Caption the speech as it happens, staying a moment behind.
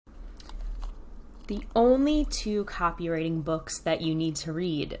The only two copywriting books that you need to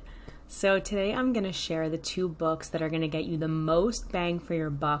read. So today I'm going to share the two books that are going to get you the most bang for your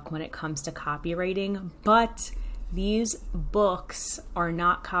buck when it comes to copywriting, but these books are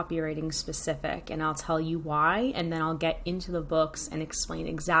not copywriting specific, and I'll tell you why, and then I'll get into the books and explain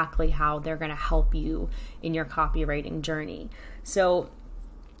exactly how they're going to help you in your copywriting journey. So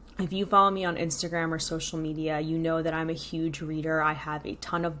if you follow me on Instagram or social media, you know that I'm a huge reader. I have a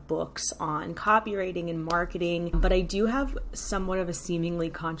ton of books on copywriting and marketing, but I do have somewhat of a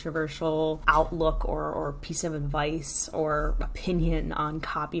seemingly controversial outlook or piece of advice or opinion on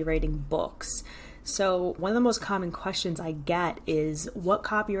copywriting books. So one of the most common questions I get is, what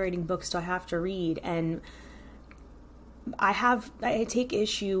copywriting books do I have to read? And I take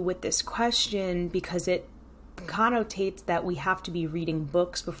issue with this question because it connotates that we have to be reading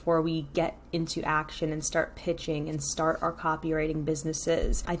books before we get into action and start pitching and start our copywriting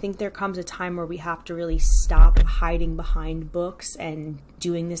businesses. I think there comes a time where we have to really stop hiding behind books and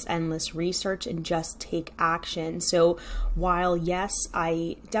doing this endless research and just take action. So while yes,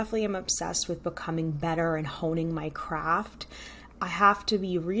 I definitely am obsessed with becoming better and honing my craft, I have to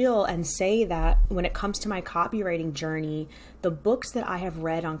be real and say that when it comes to my copywriting journey, the books that I have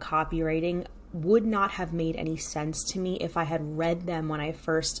read on copywriting would not have made any sense to me if I had read them when I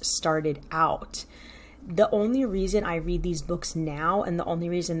first started out. The only reason I read these books now and the only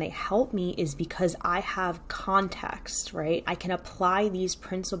reason they help me is because I have context, right? I can apply these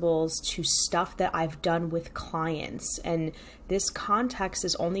principles to stuff that I've done with clients, and this context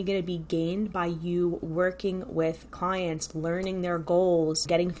is only going to be gained by you working with clients, learning their goals,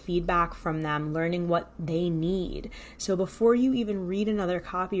 getting feedback from them, learning what they need. So before you even read another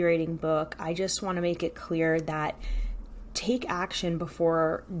copywriting book, I just want to make it clear that take action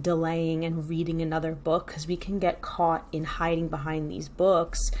before delaying and reading another book, because we can get caught in hiding behind these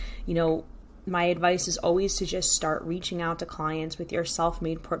books. You know, my advice is always to just start reaching out to clients with your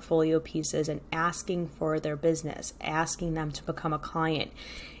self-made portfolio pieces and asking for their business, asking them to become a client.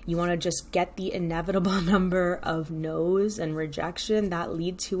 You want to just get the inevitable number of no's and rejection that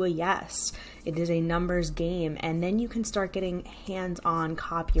lead to a yes. It is a numbers game, and then you can start getting hands-on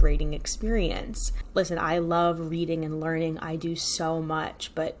copywriting experience. Listen, I love reading and learning. I do so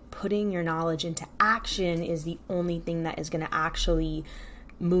much, but putting your knowledge into action is the only thing that is going to actually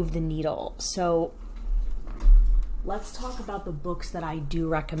move the needle. So let's talk about the books that I do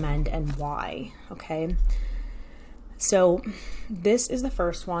recommend and why, okay? So this is the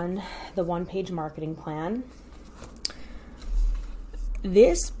first one, the one-page marketing plan.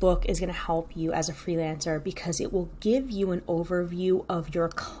 This book is going to help you as a freelancer because it will give you an overview of your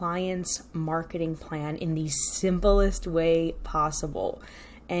client's marketing plan in the simplest way possible.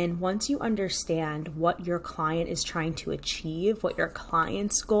 And once you understand what your client is trying to achieve, what your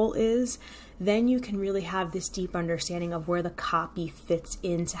client's goal is, then you can really have this deep understanding of where the copy fits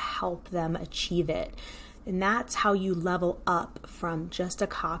in to help them achieve it. And that's how you level up from just a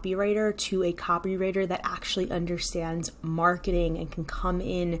copywriter to a copywriter that actually understands marketing and can come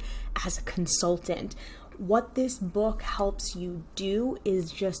in as a consultant. What this book helps you do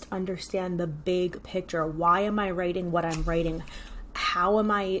is just understand the big picture. Why am I writing what I'm writing? How am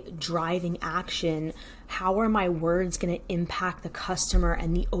I driving action? How are my words going to impact the customer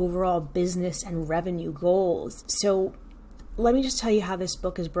and the overall business and revenue goals? So let me just tell you how this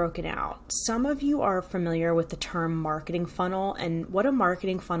book is broken out. Some of you are familiar with the term marketing funnel, and what a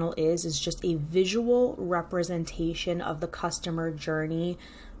marketing funnel is just a visual representation of the customer journey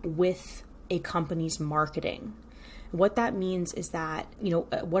with a company's marketing. What that means is that,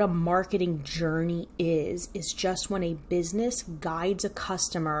 what a marketing journey is just when a business guides a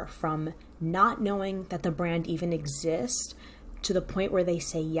customer from not knowing that the brand even exists to the point where they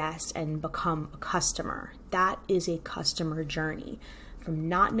say yes and become a customer. That is a customer journey. From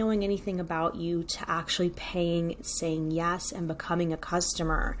not knowing anything about you to actually paying, saying yes, and becoming a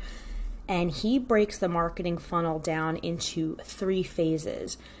customer. And he breaks the marketing funnel down into 3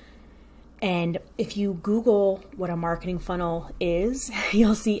 phases. And if you Google what a marketing funnel is,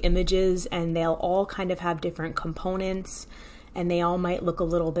 you'll see images, and they'll all kind of have different components, and they all might look a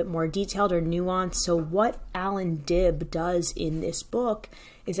little bit more detailed or nuanced. So what Alan Dibb does in this book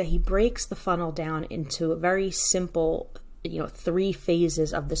is that he breaks the funnel down into a very simple, 3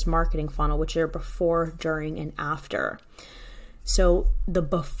 phases of this marketing funnel, which are before, during, and after. So the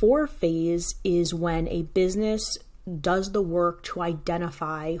before phase is when a business does the work to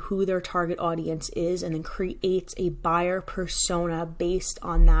identify who their target audience is and then creates a buyer persona based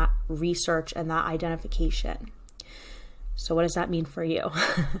on that research and that identification. So what does that mean for you?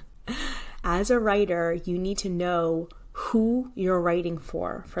 As a writer, you need to know who you're writing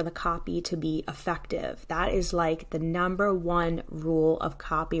for the copy to be effective. That is like the number one rule of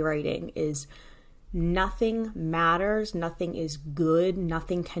copywriting is nothing matters, nothing is good,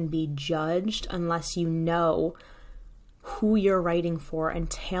 nothing can be judged unless you know who you're writing for and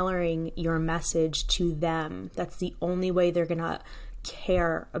tailoring your message to them. That's the only way they're gonna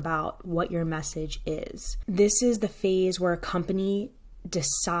care about what your message is. This is the phase where a company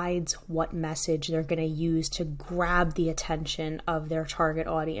decides what message they're going to use to grab the attention of their target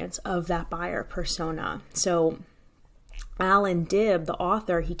audience, of that buyer persona. So Alan Dibb, the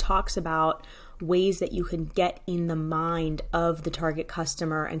author, he talks about ways that you can get in the mind of the target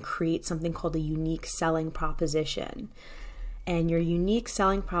customer and create something called a unique selling proposition. And your unique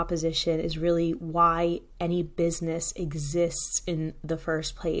selling proposition is really why any business exists in the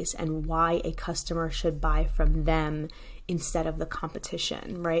first place and why a customer should buy from them instead of the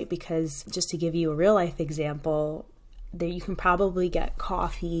competition, right? Because just to give you a real life example, that you can probably get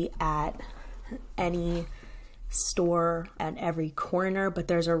coffee at any store at every corner, but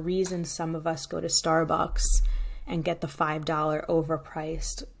there's a reason some of us go to Starbucks and get the $5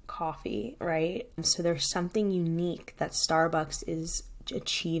 overpriced coffee, right? So there's something unique that Starbucks is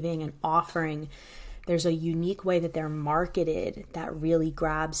achieving and offering. There's a unique way that they're marketed that really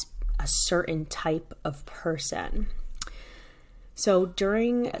grabs a certain type of person. So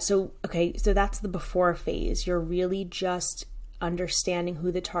that's the before phase. You're really just understanding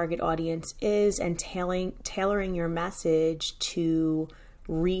who the target audience is and tailoring your message to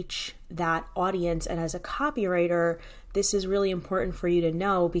reach that audience. And as a copywriter, this is really important for you to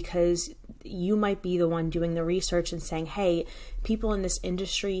know because you might be the one doing the research and saying, hey, people in this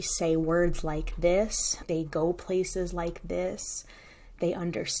industry say words like this, they go places like this, they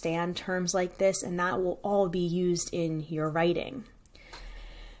understand terms like this, and that will all be used in your writing.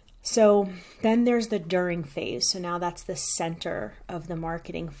 So then there's the during phase. So now that's the center of the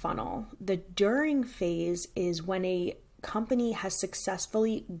marketing funnel. The during phase is when a company has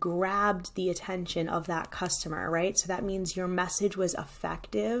successfully grabbed the attention of that customer, right? So that means your message was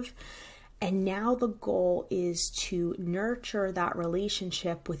effective. And now the goal is to nurture that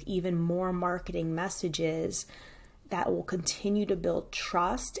relationship with even more marketing messages that will continue to build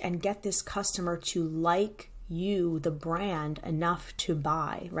trust and get this customer to like you, the brand, enough to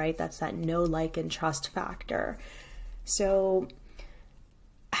buy, right? That's that know, like, and trust factor. So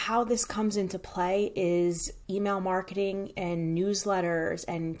how this comes into play is email marketing and newsletters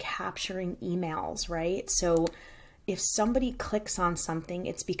and capturing emails, right? So if somebody clicks on something,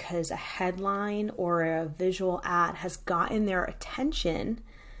 it's because a headline or a visual ad has gotten their attention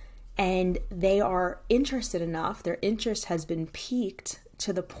and they are interested enough, their interest has been piqued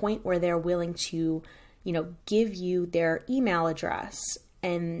to the point where they're willing to, give you their email address,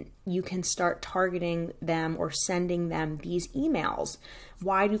 and you can start targeting them or sending them these emails.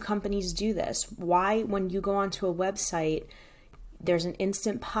 Why do companies do this? Why, when you go onto a website, there's an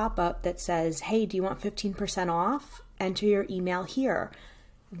instant pop-up that says, hey, do you want 15% off? Enter your email here.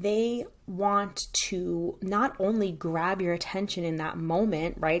 They want to not only grab your attention in that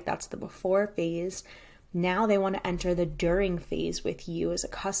moment, right? That's the before phase. Now they want to enter the during phase with you as a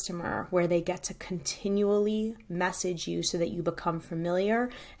customer, where they get to continually message you so that you become familiar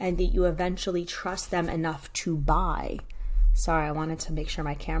and that you eventually trust them enough to buy. Sorry, I wanted to make sure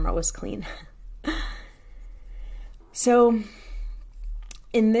my camera was clean. So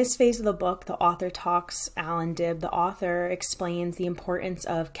in this phase of the book, the author talks, Alan Dibb, the author explains the importance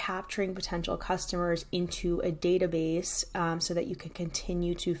of capturing potential customers into a database so that you can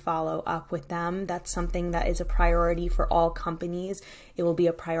continue to follow up with them. That's something that is a priority for all companies. It will be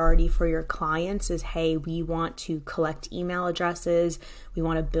a priority for your clients is, hey, we want to collect email addresses, we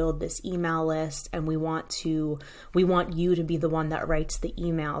want to build this email list, and we want you to be the one that writes the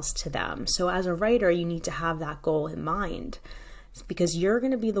emails to them. So as a writer, you need to have that goal in mind, because you're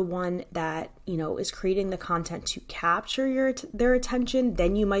going to be the one that, is creating the content to capture their attention.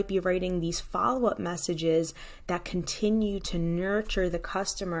 Then you might be writing these follow-up messages that continue to nurture the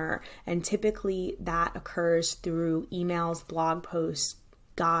customer. And typically that occurs through emails, blog posts,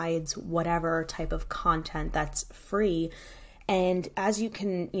 guides, whatever type of content that's free. And as you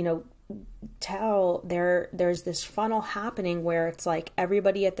can, tell, there's this funnel happening where it's like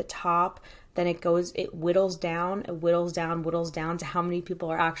everybody at the top, then it whittles down to how many people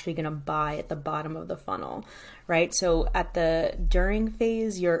are actually going to buy at the bottom of the funnel, right? So at the during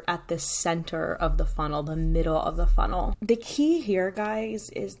phase, you're at the center of the funnel, the middle of the funnel. The key here, guys,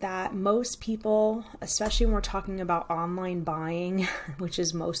 is that most people, especially when we're talking about online buying, which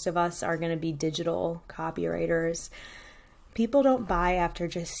is most of us are going to be digital copywriters, People don't buy after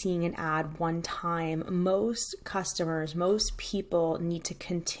just seeing an ad one time. Most customers, most people need to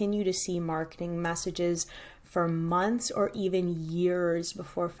continue to see marketing messages for months or even years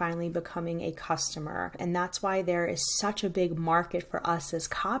before finally becoming a customer. And that's why there is such a big market for us as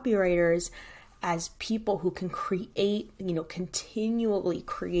copywriters, as people who can create, continually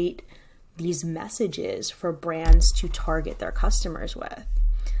create these messages for brands to target their customers with.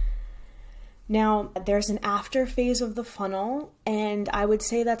 Now, there's an after phase of the funnel, and I would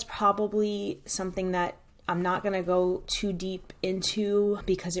say that's probably something that I'm not going to go too deep into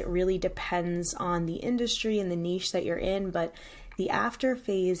because it really depends on the industry and the niche that you're in. But the after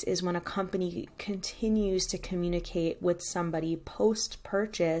phase is when a company continues to communicate with somebody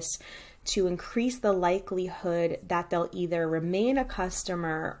post-purchase to increase the likelihood that they'll either remain a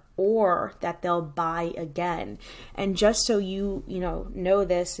customer or that they'll buy again. And just so you know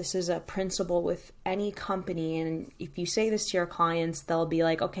this is a principle with any company. And if you say this to your clients, they'll be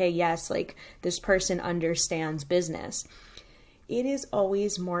like, okay, yes, like this person understands business. It is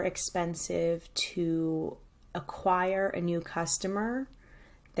always more expensive to acquire a new customer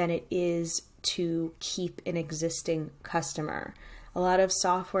than it is to keep an existing customer. A lot of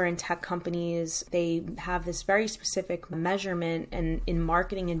software and tech companies, they have this very specific measurement, and in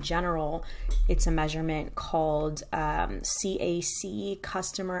marketing in general, it's a measurement called CAC,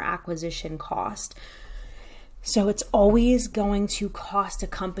 customer acquisition cost. So it's always going to cost a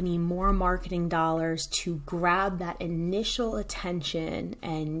company more marketing dollars to grab that initial attention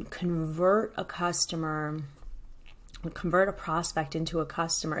and convert a prospect into a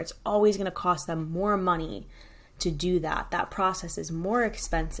customer. It's always going to cost them more money to do that. That process is more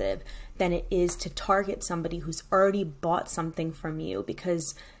expensive than it is to target somebody who's already bought something from you,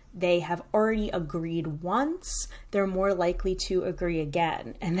 because they have already agreed once, they're more likely to agree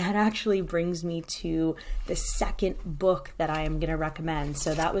again. And that actually brings me to the second book that I am going to recommend.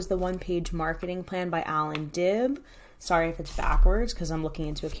 So that was the One-Page Marketing Plan by Alan Dibb. Sorry if it's backwards because I'm looking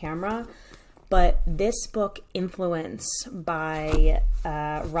into a camera. But this book, Influence by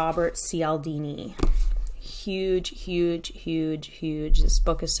Robert Cialdini. Huge. This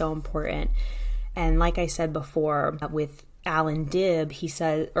book is so important. And like I said before, with Alan Dibb, he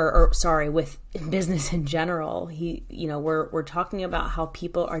says, with business in general, we're talking about how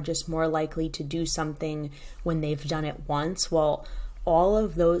people are just more likely to do something when they've done it once. Well, all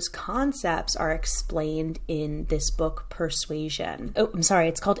of those concepts are explained in this book, Persuasion.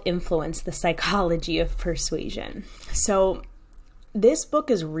 It's called Influence, the Psychology of Persuasion. So this book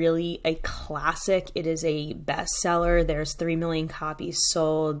is really a classic. It is a bestseller. There's 3 million copies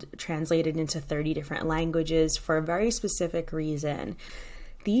sold, translated into 30 different languages for a very specific reason.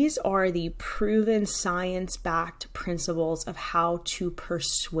 These are the proven science-backed principles of how to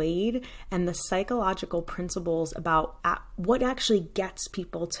persuade and the psychological principles about what actually gets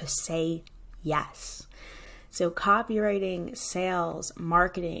people to say yes. So copywriting, sales,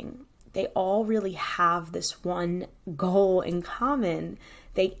 marketing, they all really have this one goal in common.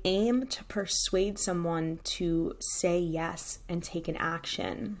 They aim to persuade someone to say yes and take an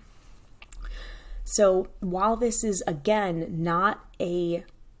action. So while this is, again, not a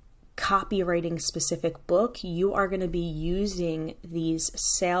copywriting specific book, you are going to be using these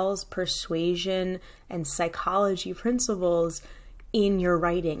sales, persuasion, and psychology principles in your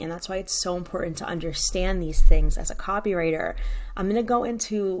writing. And that's why it's so important to understand these things as a copywriter. I'm going to go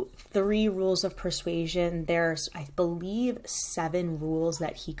into 3 rules of persuasion. There's, I believe, 7 rules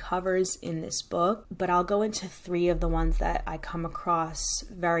that he covers in this book, but I'll go into 3 of the ones that I come across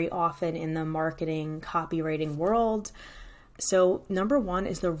very often in the marketing, copywriting world. So number 1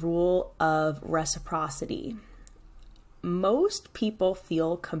 is the rule of reciprocity. Most people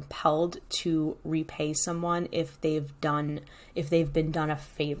feel compelled to repay someone if they've been done a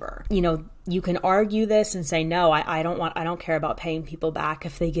favor. You can argue this and say, no, I don't care about paying people back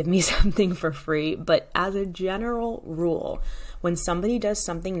if they give me something for free. But as a general rule, when somebody does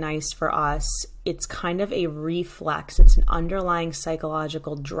something nice for us, it's kind of a reflex. It's an underlying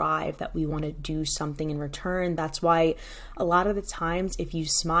psychological drive that we want to do something in return. That's why a lot of the times, if you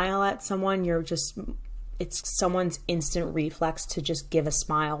smile at someone, it's someone's instant reflex to just give a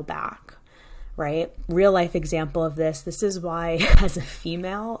smile back, right? Real life example of this is why, as a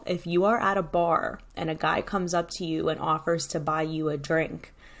female, if you are at a bar and a guy comes up to you and offers to buy you a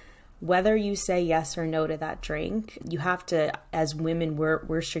drink, whether you say yes or no to that drink, you have to, as women,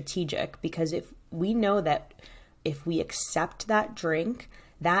 we're strategic, because if we know that if we accept that drink,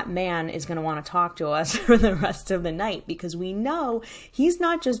 that man is going to want to talk to us for the rest of the night, because we know he's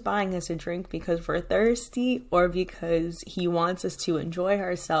not just buying us a drink because we're thirsty or because he wants us to enjoy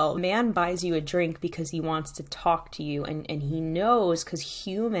ourselves. A man buys you a drink because he wants to talk to you, and he knows, because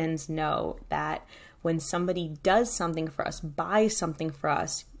humans know that when somebody does something for us, buys something for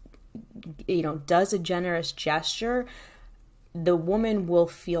us, does a generous gesture, the woman will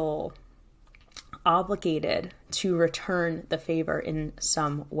feel obligated to return the favor in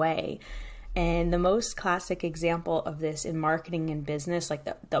some way. And the most classic example of this in marketing and business, like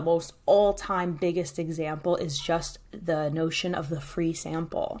the most all-time biggest example, is just the notion of the free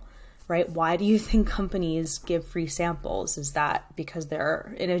sample, right? Why do you think companies give free samples? Is that because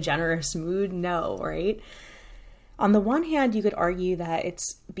they're in a generous mood? No, right? On the one hand, you could argue that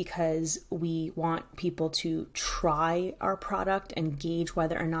it's because we want people to try our product and gauge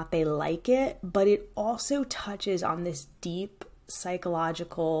whether or not they like it, but it also touches on this deep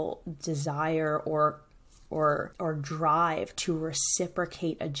psychological desire or drive to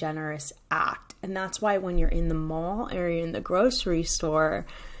reciprocate a generous act. And that's why when you're in the mall or you're in the grocery store,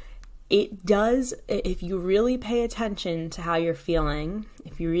 it does, if you really pay attention to how you're feeling,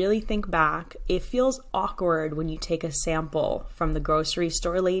 if you really think back, it feels awkward when you take a sample from the grocery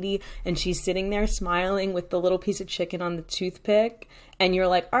store lady and she's sitting there smiling with the little piece of chicken on the toothpick, and you're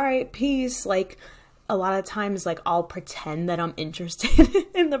like, all right, peace. Like, a lot of times, like, I'll pretend that I'm interested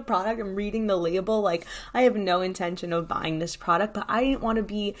in the product. I'm reading the label, like, I have no intention of buying this product, but I didn't want to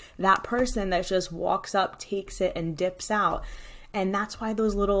be that person that just walks up, takes it, and dips out. And that's why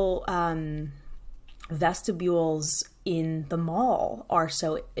those little vestibules in the mall are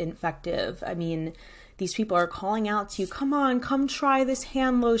so effective. I mean, these people are calling out to you, come on, come try this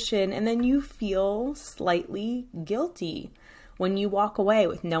hand lotion. And then you feel slightly guilty when you walk away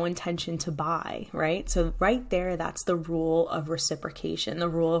with no intention to buy, right? So right there, that's the rule of reciprocation, the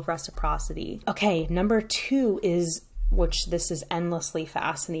rule of reciprocity. Okay, number 2 is, which this is endlessly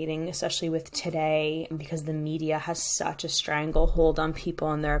fascinating, especially with today, because the media has such a stranglehold on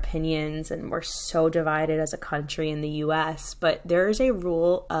people and their opinions, and we're so divided as a country in the US. But there is a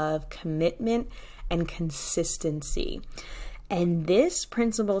rule of commitment and consistency. And this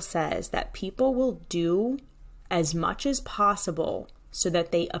principle says that people will do as much as possible so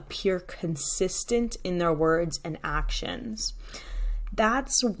that they appear consistent in their words and actions.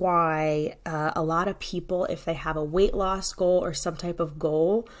 That's why a lot of people, if they have a weight loss goal or some type of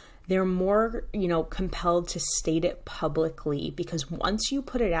goal, they're more, compelled to state it publicly, because once you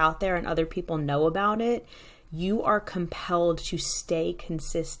put it out there and other people know about it, you are compelled to stay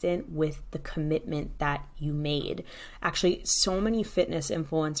consistent with the commitment that you made. Actually, so many fitness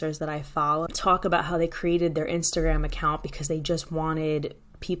influencers that I follow talk about how they created their Instagram account because they just wanted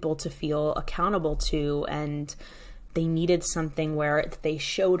people to feel accountable to, and they needed something where if they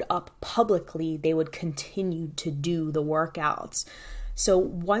showed up publicly, they would continue to do the workouts. So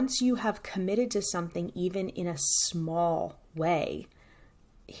once you have committed to something, even in a small way,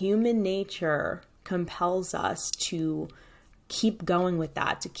 human nature compels us to keep going with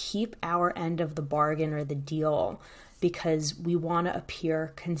that, to keep our end of the bargain or the deal, because we want to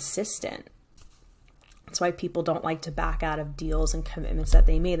appear consistent. That's why people don't like to back out of deals and commitments that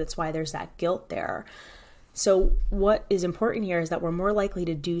they made. That's why there's that guilt there. So what is important here is that we're more likely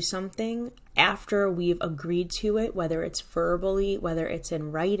to do something after we've agreed to it, whether it's verbally, whether it's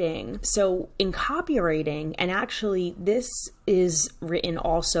in writing. So in copywriting, and actually this is written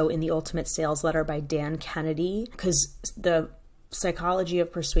also in the Ultimate Sales Letter by Dan Kennedy, because the Psychology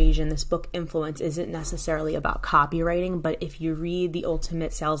of Persuasion, this book Influence, isn't necessarily about copywriting, but if you read the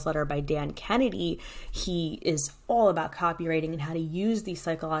Ultimate Sales Letter by Dan Kennedy, he is all about copywriting and how to use these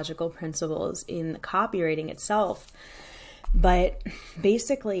psychological principles in the copywriting itself. But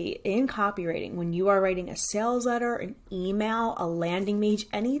basically, in copywriting, when you are writing a sales letter, an email, a landing page,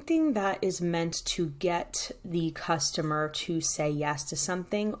 anything that is meant to get the customer to say yes to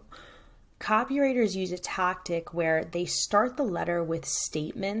something, copywriters use a tactic where they start the letter with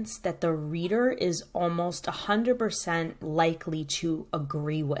statements that the reader is almost 100% likely to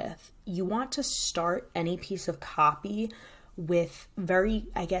agree with. You want to start any piece of copy with very,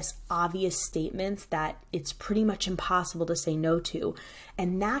 obvious statements that it's pretty much impossible to say no to.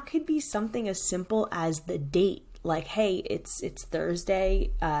 And that could be something as simple as the date. Like, hey, it's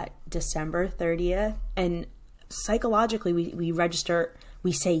Thursday, December 30th. And psychologically,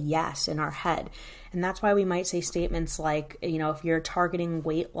 we say yes in our head. And that's why we might say statements like, if you're targeting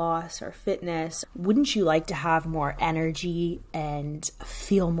weight loss or fitness, wouldn't you like to have more energy and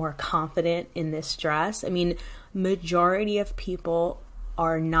feel more confident in this dress? I mean, majority of people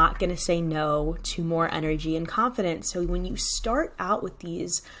are not going to say no to more energy and confidence. So when you start out with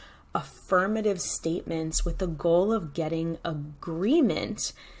these affirmative statements with the goal of getting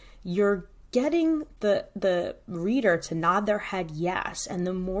agreement, you're getting the reader to nod their head yes. And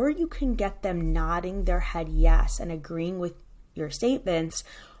the more you can get them nodding their head yes and agreeing with your statements,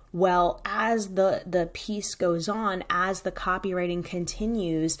 well, as the piece goes on, as the copywriting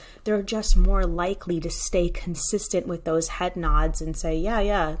continues, they're just more likely to stay consistent with those head nods and say, yeah,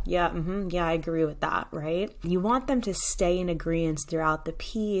 I agree with that, right? You want them to stay in agreement throughout the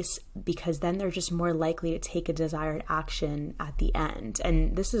piece, because then they're just more likely to take a desired action at the end.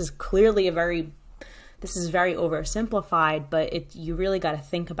 And this is clearly very oversimplified, but you really got to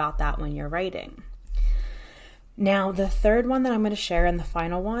think about that when you're writing. Now, the third one that I'm going to share, and the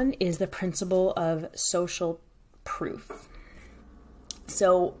final one, is the principle of social proof.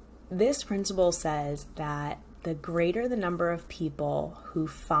 So this principle says that the greater the number of people who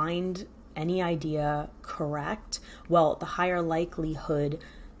find any idea correct, well, the higher likelihood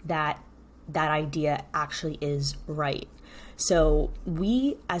that that idea actually is right. So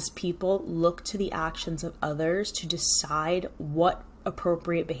we as people look to the actions of others to decide what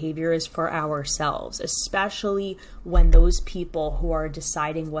appropriate behavior is for ourselves, especially when those people who are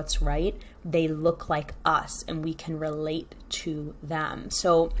deciding what's right, they look like us and we can relate to them.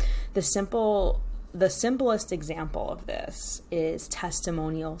 So the simplest example of this is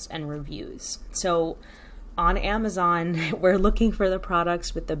testimonials and reviews. So on Amazon, we're looking for the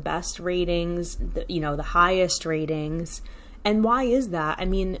products with the best ratings, the highest ratings. And why is that? I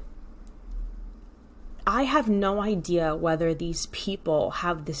mean, I have no idea whether these people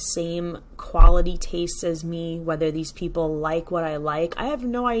have the same quality tastes as me, whether these people like what I like. I have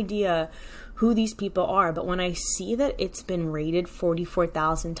no idea who these people are, but when I see that it's been rated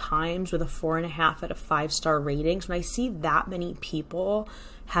 44,000 times with a 4.5 out of 5-star ratings, when I see that many people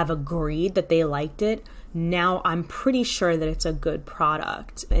have agreed that they liked it, now I'm pretty sure that it's a good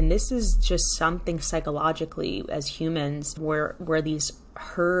product. And this is just something psychologically as humans, where these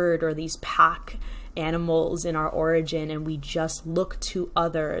herd or these pack animals in our origin, and we just look to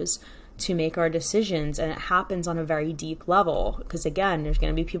others to make our decisions. And it happens on a very deep level, because again, there's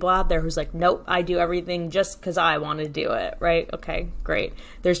going to be people out there who's like, nope, I do everything just because I want to do it, right? Okay, great.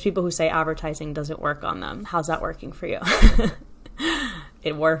 There's people who say advertising doesn't work on them. How's that working for you?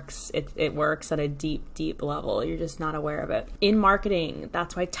 It works. It works at a deep level. You're just not aware of it. In marketing,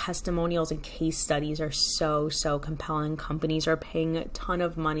 that's why testimonials and case studies are so compelling. Companies are paying a ton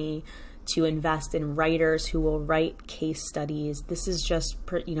of money to invest in writers who will write case studies. This is just,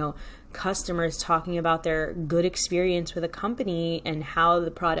 customers talking about their good experience with a company and how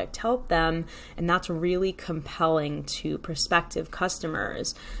the product helped them. And that's really compelling to prospective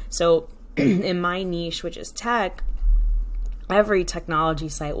customers. So in my niche, which is tech, every technology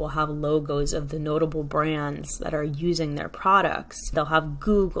site will have logos of the notable brands that are using their products. They'll have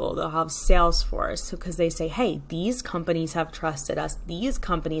Google, they'll have Salesforce, because they say, hey, these companies have trusted us. These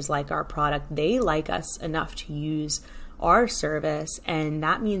companies like our product. They like us enough to use our service, and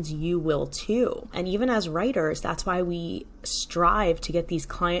that means you will too. And even as writers, that's why we strive to get these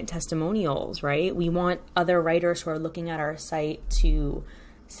client testimonials, right? We want other writers who are looking at our site to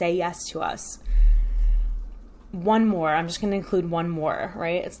say yes to us. One more, I'm just going to include one more,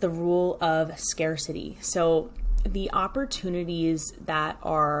 right? It's the rule of scarcity. So the opportunities that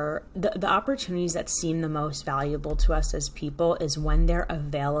are, the opportunities that seem the most valuable to us as people is when their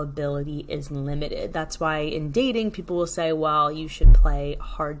availability is limited. That's why in dating, people will say, well, you should play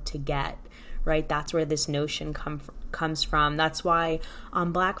hard to get, right? That's where this notion comes from. That's why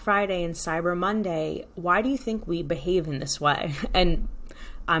on Black Friday and Cyber Monday, why do you think we behave in this way? And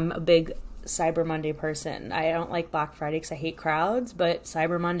I'm a big Cyber Monday person. I don't like Black Friday because I hate crowds, but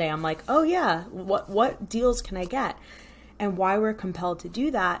Cyber Monday, I'm like, oh yeah, what deals can I get? And why we're compelled to do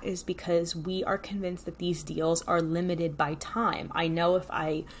that is because we are convinced that these deals are limited by time. I know if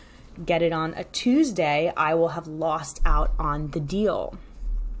I get it on a Tuesday, I will have lost out on the deal.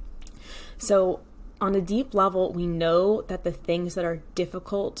 So on a deep level, we know that the things that are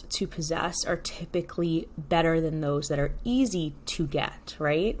difficult to possess are typically better than those that are easy to get,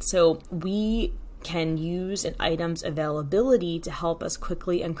 right? So we can use an item's availability to help us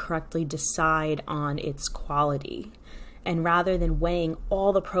quickly and correctly decide on its quality. And rather than weighing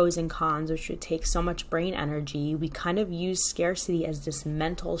all the pros and cons, which would take so much brain energy, we kind of use scarcity as this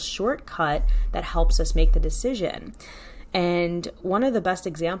mental shortcut that helps us make the decision. And one of the best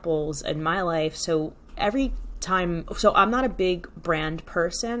examples in my life, so I'm not a big brand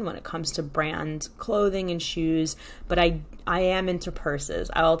person when it comes to brand clothing and shoes, but I am into purses.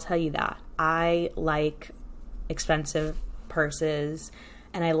 I will tell you that. I like expensive purses,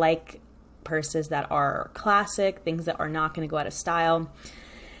 and I like purses that are classic, things that are not going to go out of style.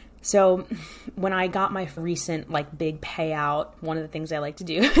 So when I got my recent big payout, one of the things I like to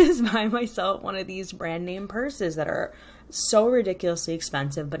do is buy myself one of these brand name purses that are so ridiculously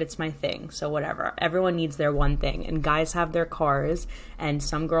expensive, but it's my thing. So whatever. Everyone needs their one thing, and guys have their cars, and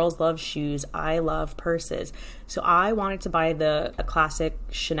some girls love shoes. I love purses. So I wanted to buy a classic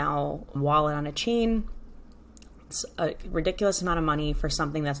Chanel wallet on a chain. It's a ridiculous amount of money for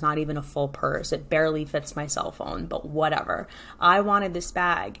something that's not even a full purse. It barely fits my cell phone, but whatever. I wanted this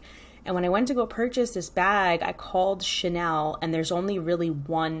bag. And when I went to go purchase this bag, I called Chanel, and there's only really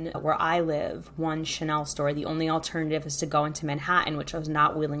one, where I live, one Chanel store. The only alternative is to go into Manhattan, which I was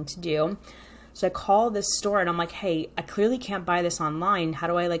not willing to do. So I called this store and I'm like, hey, I clearly can't buy this online. How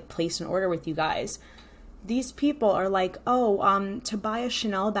do I place an order with you guys? These people are like, to buy a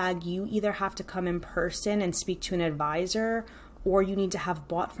Chanel bag, you either have to come in person and speak to an advisor, or you need to have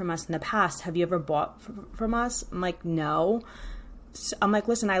bought from us in the past. Have you ever bought from us? I'm like, no. So I'm like,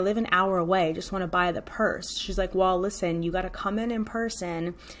 listen, I live an hour away. I just want to buy the purse. She's like, well, listen, you got to come in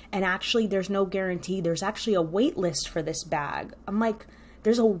person. And actually, there's no guarantee. There's actually a wait list for this bag. I'm like,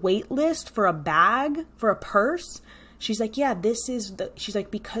 there's a wait list for a bag, for a purse? She's like, yeah, she's like,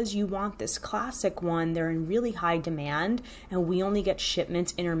 because you want this classic one, they're in really high demand, and we only get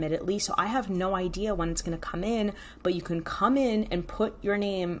shipments intermittently. So I have no idea when it's going to come in, but you can come in and put your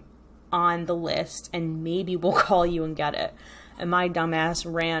name on the list, and maybe we'll call you and get it. And my dumbass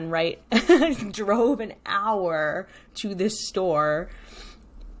drove an hour to this store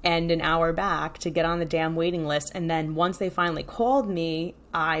and an hour back to get on the damn waiting list. And then once they finally called me,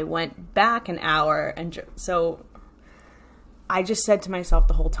 I went back an hour. And so I just said to myself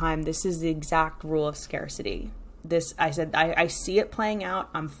the whole time, this is the exact rule of scarcity. I see it playing out.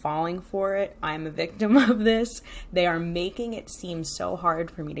 I'm falling for it. I'm a victim of this. They are making it seem so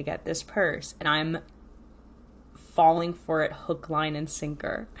hard for me to get this purse, and I'm falling for it hook, line, and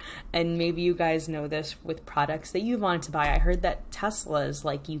sinker. And maybe you guys know this with products that you wanted to buy. I heard that Tesla's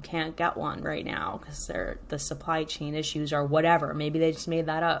you can't get one right now because the supply chain issues or whatever. Maybe they just made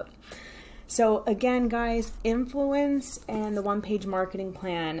that up. So again, guys, Influence and the One-Page Marketing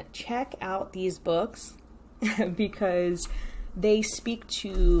Plan, check out these books because they speak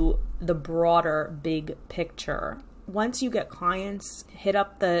to the broader big picture. Once you get clients, hit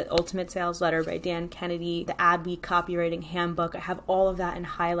up the Ultimate Sales Letter by Dan Kennedy, the Ad Week Copywriting Handbook. I have all of that in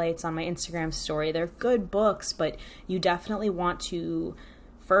highlights on my Instagram story. They're good books, but you definitely want to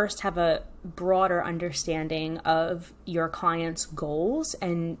first have a broader understanding of your client's goals,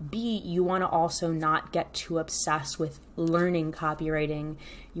 and B, you want to also not get too obsessed with learning copywriting.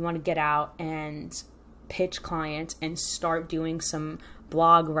 You want to get out and pitch clients and start doing some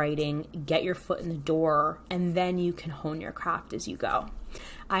blog writing, get your foot in the door, and then you can hone your craft as you go.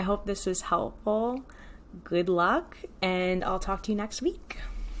 I hope this is helpful. Good luck, and I'll talk to you next week.